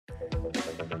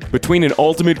Between an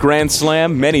ultimate grand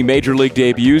slam, many major league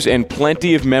debuts, and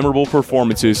plenty of memorable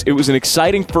performances, it was an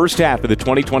exciting first half of the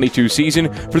 2022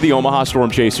 season for the Omaha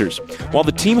Storm Chasers. While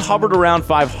the team hovered around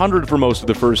 500 for most of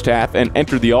the first half and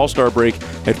entered the All-Star break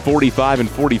at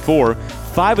 45-44,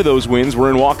 5 of those wins were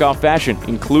in walk-off fashion,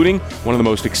 including one of the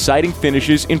most exciting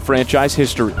finishes in franchise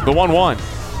history. The 1-1.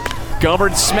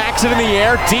 Gumbert smacks it in the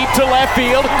air, deep to left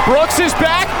field. Brooks is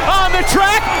back on the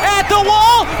track, at the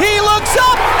wall. He looks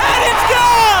up, and it's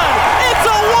gone! It's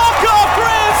a walk-off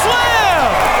grand slam!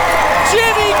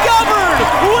 Jimmy Gumbert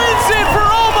wins it for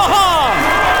Omaha!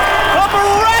 A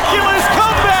miraculous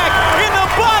comeback in the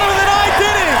bottom of the 9th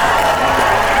inning!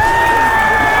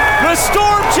 The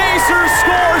Storm Chasers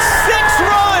score 6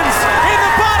 runs in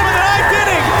the bottom of the 9th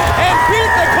inning and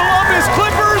beat the Columbus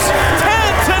Clippers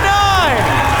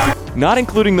 10-9! Not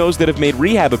including those that have made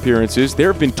rehab appearances,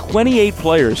 there have been 28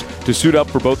 players to suit up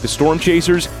for both the Storm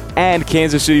Chasers and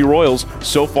Kansas City Royals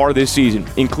so far this season,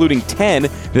 including 10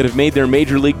 that have made their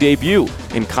major league debut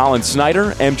in Colin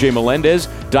Snyder, MJ Melendez,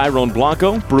 Dairon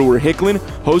Blanco, Brewer Hicklin,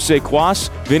 Jose Cuas,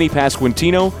 Vinny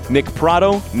Pasquantino, Nick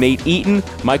Pratto, Nate Eaton,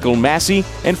 Michael Massey,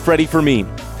 and Freddie Fermin.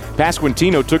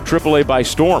 Pasquantino took AAA by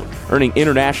storm, earning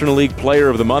International League Player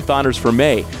of the Month honors for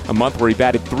May, a month where he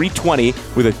batted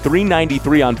 .320 with a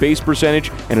 .393 on-base percentage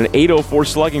and an .804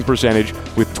 slugging percentage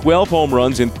with 12 home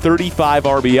runs and 35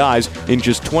 RBIs in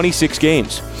just 26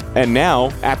 games. And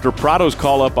now, after Pratto's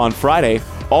call-up on Friday,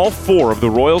 all 4 of the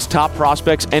Royals' top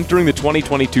prospects entering the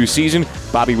 2022 season,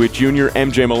 Bobby Witt Jr.,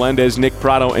 MJ Melendez, Nick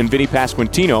Pratto, and Vinny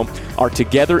Pasquantino, are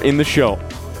together in the show.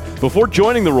 Before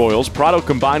joining the Royals, Pratto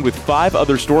combined with 5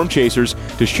 other Storm Chasers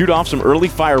to shoot off some early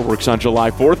fireworks on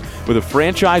July 4th with a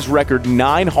franchise record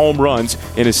 9 home runs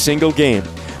in a single game.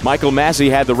 Michael Massey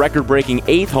had the record-breaking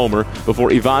 8th homer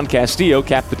before Ivan Castillo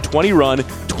capped the 20-run,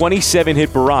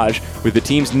 27-hit barrage with the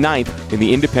team's 9th in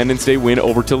the Independence Day win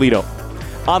over Toledo.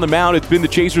 On the mound, it's been the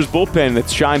Chasers' bullpen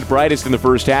that's shined brightest in the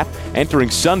first half,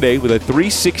 entering Sunday with a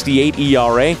 .368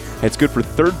 ERA. That's good for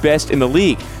 3rd best in the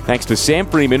league, thanks to Sam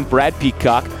Freeman, Brad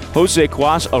Peacock, Jose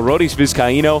Cuas, Arodys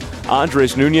Vizcaíno,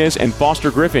 Andres Nunez, and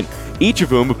Foster Griffin, each of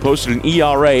whom have posted an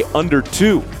ERA under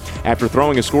 2. After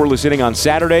throwing a scoreless inning on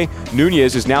Saturday,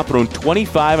 Nunez has now thrown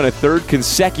 25 1/3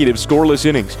 consecutive scoreless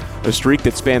innings, a streak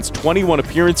that spans 21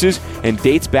 appearances and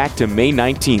dates back to May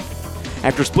 19th.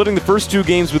 After splitting the first 2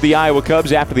 games with the Iowa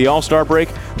Cubs after the All-Star break,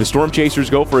 the Storm Chasers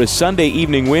go for a Sunday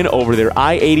evening win over their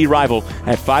I-80 rival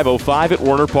at 5:05 at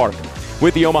Warner Park.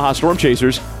 With the Omaha Storm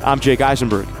Chasers, I'm Jake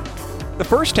Eisenberg. The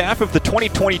first half of the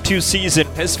 2022 season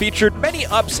has featured many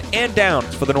ups and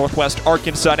downs for the Northwest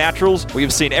Arkansas Naturals. We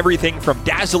have seen everything from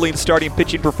dazzling starting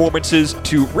pitching performances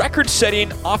to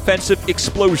record-setting offensive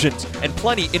explosions, and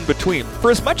plenty in between.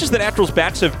 For as much as the Naturals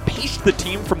bats have paced the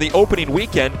team from the opening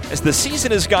weekend, as the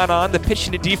season has gone on, the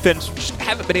pitching and defense just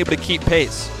haven't been able to keep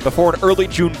pace. Before an early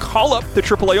June call-up to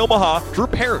AAA Omaha, Drew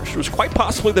Parrish was quite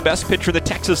possibly the best pitcher in the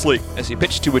Texas League, as he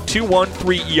pitched to a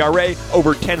 2.13 ERA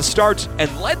over 10 starts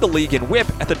and led the league in whip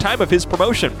at the time of his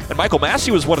promotion. And Michael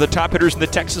Massey was one of the top hitters in the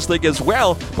Texas League as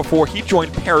well before he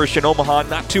joined Parrish in Omaha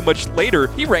not too much later.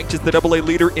 He ranked as the AA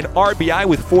leader in RBI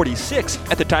with 46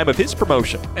 at the time of his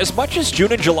promotion. As much as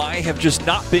June and July have just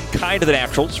not been kind to the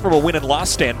Naturals from a win and loss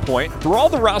standpoint, through all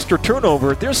the roster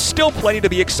turnover, there's still plenty to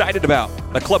be excited about.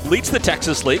 The club leads the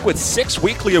Texas League with 6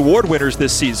 weekly award winners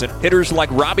this season. Hitters like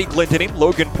Robbie Glinton,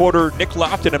 Logan Porter, Nick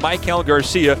Lofton, and Michael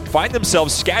Garcia find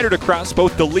themselves scattered across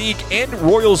both the league and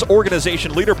Royals organization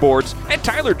leaderboards, and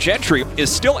Tyler Gentry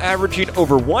is still averaging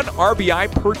over 1 RBI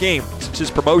per game since his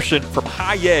promotion from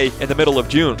High A in the middle of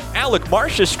June. Alec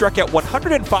Marsh has struck out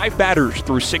 105 batters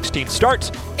through 16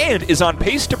 starts and is on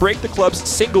pace to break the club's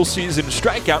single-season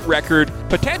strikeout record,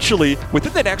 potentially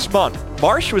within the next month.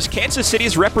 Marsh was Kansas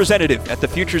City's representative at the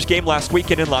Futures game last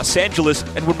weekend in Los Angeles,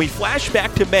 and when we flash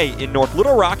back to May in North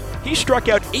Little Rock, he struck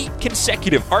out 8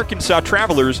 consecutive Arkansas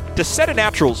Travelers to set a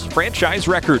Naturals franchise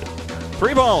record.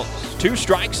 3 balls, 2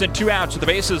 strikes, and 2 outs with the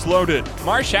bases loaded.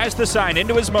 Marsh has the sign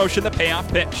into his motion, the payoff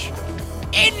pitch.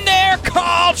 In there,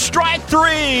 called strike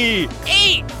 3!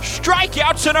 8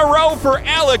 strikeouts in a row for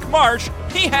Alec Marsh.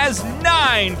 He has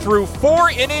 9 through 4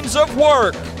 innings of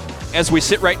work. As we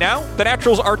sit right now, the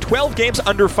Naturals are 12 games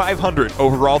under 500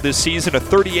 overall this season, a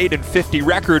 38-50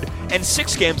 record, and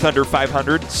 6 games under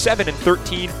 500,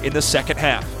 7-13 in the second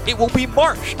half. It will be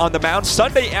Marsh on the mound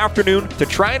Sunday afternoon to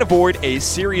try and avoid a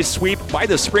series sweep by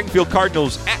the Springfield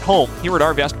Cardinals at home here at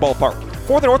Arvest Ballpark.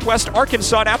 For the Northwest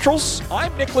Arkansas Naturals,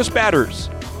 I'm Nicholas Batters.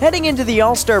 Heading into the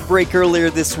All-Star break earlier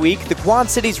this week, the Quad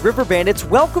Cities River Bandits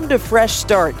welcomed a fresh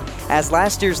start as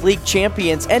last year's league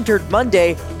champions entered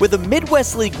Monday with a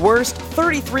Midwest League worst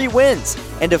 33 wins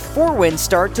and a 4-win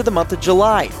start to the month of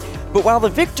July. But while the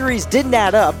victories didn't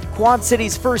add up, Quad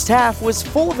City's first half was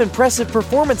full of impressive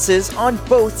performances on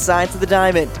both sides of the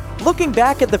diamond. Looking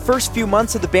back at the first few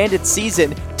months of the Bandits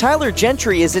season, Tyler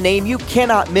Gentry is a name you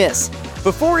cannot miss.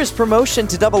 Before his promotion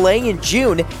to AA in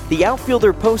June, the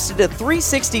outfielder posted a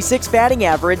 .366 batting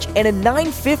average and a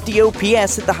 .950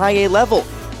 OPS at the high A level,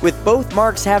 with both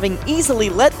marks having easily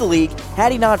led the league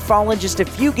had he not fallen just a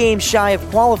few games shy of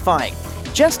qualifying.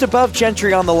 Just above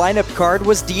Gentry on the lineup card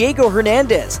was Diego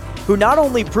Hernandez, who not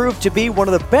only proved to be one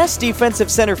of the best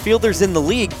defensive center fielders in the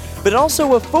league, but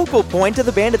also a focal point of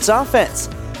the Bandits' offense.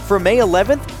 From May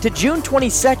 11th to June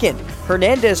 22nd,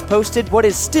 Hernandez posted what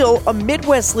is still a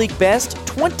Midwest League best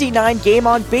 29-game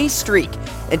on-base streak,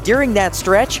 and during that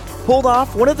stretch, pulled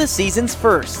off one of the season's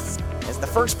firsts. As the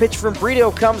first pitch from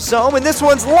Brito comes home, and this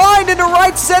one's lined into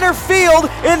right center field,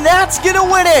 and that's gonna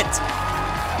win it!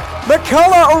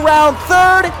 McCullough around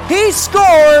third, he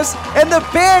scores, and the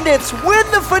Bandits win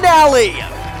the finale!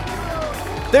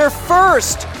 Their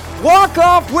first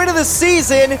walk-off win of the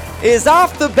season is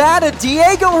off the bat of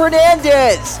Diego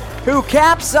Hernandez, who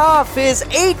caps off his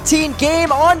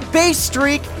 18-game on-base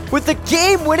streak with the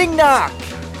game-winning knock.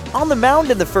 On the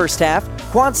mound in the first half,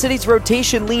 Quad City's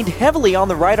rotation leaned heavily on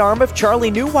the right arm of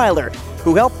Charlie Neuweiler,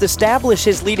 who helped establish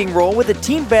his leading role with a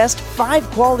team-best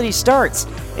 5 quality starts,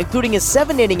 including a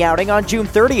 7-inning outing on June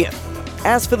 30th.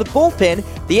 As for the bullpen,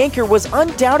 the anchor was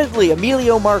undoubtedly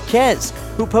Emilio Marquez,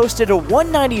 who posted a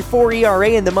 .194 ERA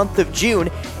in the month of June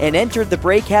and entered the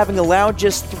break having allowed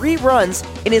just 3 runs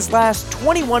in his last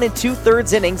 21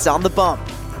 2/3 innings on the bump.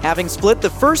 Having split the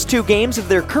first 2 games of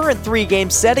their current 3-game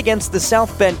set against the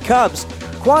South Bend Cubs,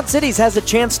 Quad Cities has a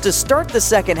chance to start the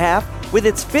second half with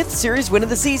its 5th series win of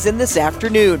the season this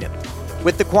afternoon.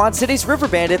 With the Quad Cities River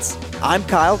Bandits, I'm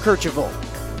Kyle Kercheval.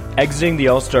 Exiting the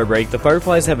All-Star break, the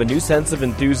Fireflies have a new sense of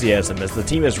enthusiasm as the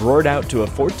team has roared out to a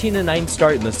 14-9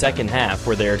 start in the second half,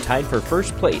 where they are tied for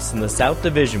first place in the South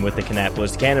Division with the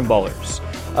Kannapolis Cannonballers.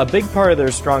 A big part of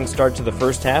their strong start to the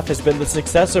first half has been the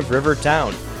success of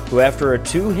Rivertown, who after a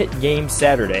 2-hit game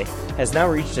Saturday, has now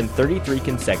reached in 33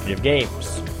 consecutive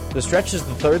games. The stretch is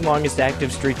the 3rd longest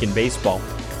active streak in baseball.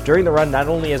 During the run, not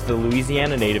only has the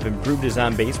Louisiana native improved his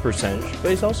on-base percentage, but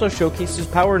he's also showcased his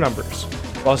power numbers.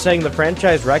 While setting the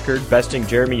franchise record, besting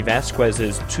Jeremy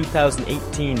Vasquez's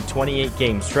 2018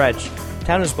 28-game stretch,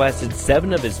 Town has blasted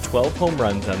 7 of his 12 home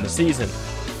runs on the season.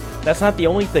 That's not the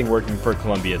only thing working for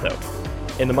Columbia, though.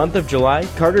 In the month of July,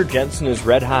 Carter Jensen is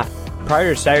red hot.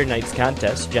 Prior to Saturday night's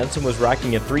contest, Jensen was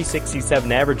rocking a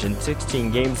 .367 average in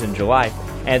 16 games in July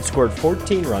and had scored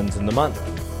 14 runs in the month.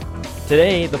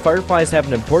 Today, the Fireflies have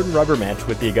an important rubber match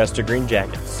with the Augusta Green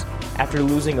Jackets. After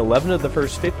losing 11 of the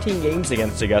first 15 games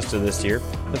against Augusta this year,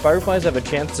 the Fireflies have a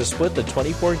chance to split the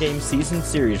 24-game season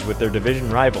series with their division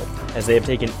rival, as they have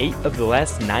taken 8 of the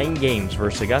last 9 games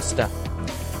versus Augusta.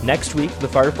 Next week, the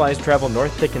Fireflies travel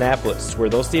north to Kannapolis, where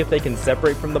they'll see if they can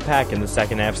separate from the pack in the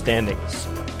second half standings.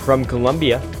 From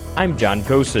Columbia, I'm John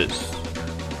Kosas.